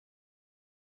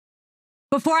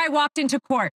before I walked into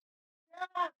court.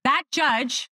 That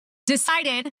judge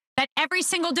decided that every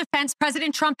single defense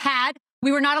President Trump had,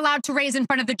 we were not allowed to raise in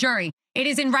front of the jury. It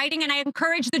is in writing, and I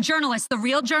encourage the journalists, the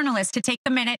real journalists, to take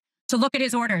the minute to look at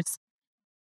his orders.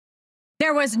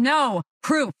 There was no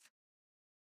proof.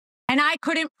 And I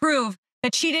couldn't prove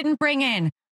that she didn't bring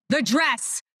in the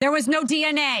dress. There was no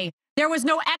DNA. There was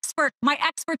no expert. My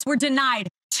experts were denied.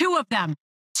 Two of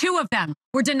them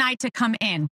were denied to come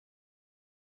in.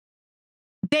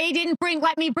 They didn't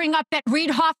let me bring up that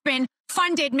Reid Hoffman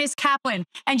funded Ms. Kaplan.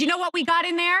 And you know what we got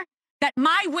in there? That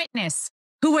my witness,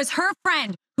 who was her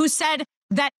friend, who said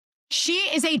that she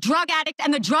is a drug addict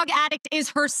and the drug addict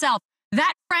is herself.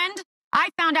 That friend, I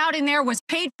found out in there, was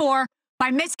paid for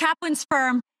by Ms. Kaplan's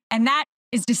firm, and that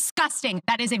is disgusting.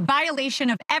 That is a violation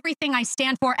of everything I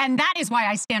stand for, and that is why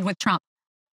I stand with Trump.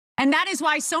 And that is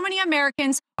why so many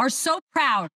Americans are so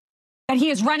proud that he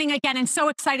is running again and so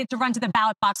excited to run to the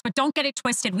ballot box. But don't get it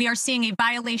twisted. We are seeing a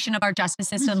violation of our justice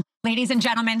system, ladies and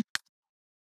gentlemen.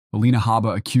 Alina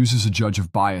Habba accuses a judge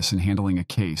of bias in handling a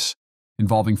case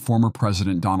involving former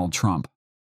President Donald Trump.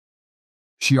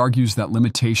 She argues that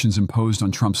limitations imposed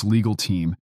on Trump's legal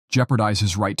team jeopardize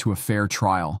his right to a fair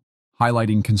trial,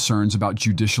 highlighting concerns about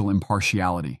judicial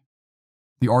impartiality.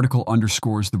 The article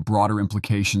underscores the broader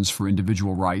implications for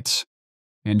individual rights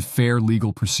and fair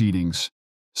legal proceedings,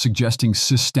 suggesting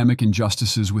systemic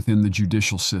injustices within the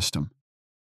judicial system.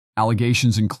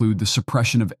 Allegations include the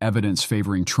suppression of evidence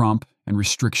favoring Trump and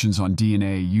restrictions on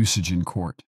DNA usage in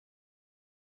court.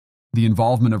 The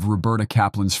involvement of Roberta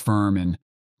Kaplan's firm in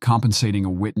compensating a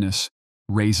witness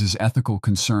raises ethical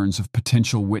concerns of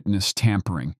potential witness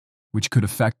tampering, which could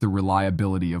affect the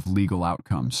reliability of legal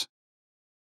outcomes.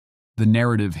 The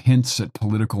narrative hints at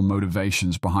political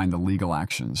motivations behind the legal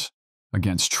actions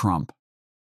against Trump,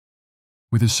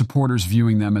 with his supporters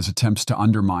viewing them as attempts to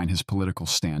undermine his political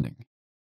standing.